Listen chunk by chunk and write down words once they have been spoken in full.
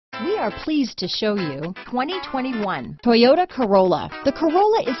We are pleased to show you 2021 Toyota Corolla. The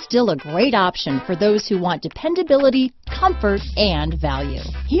Corolla is still a great option for those who want dependability, comfort, and value.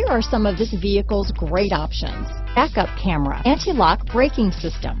 Here are some of this vehicle's great options: backup camera, anti-lock braking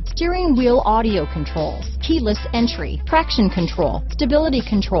system, steering wheel audio controls, keyless entry, traction control, stability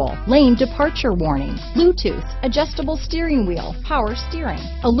control, lane departure warning, Bluetooth, adjustable steering wheel, power steering,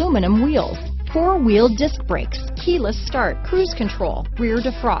 aluminum wheels, four-wheel disc brakes, keyless start, cruise control, rear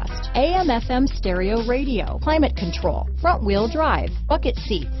defrost, AM/FM stereo radio, climate control, front-wheel drive, bucket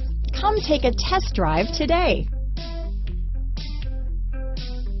seats. Come take a test drive today.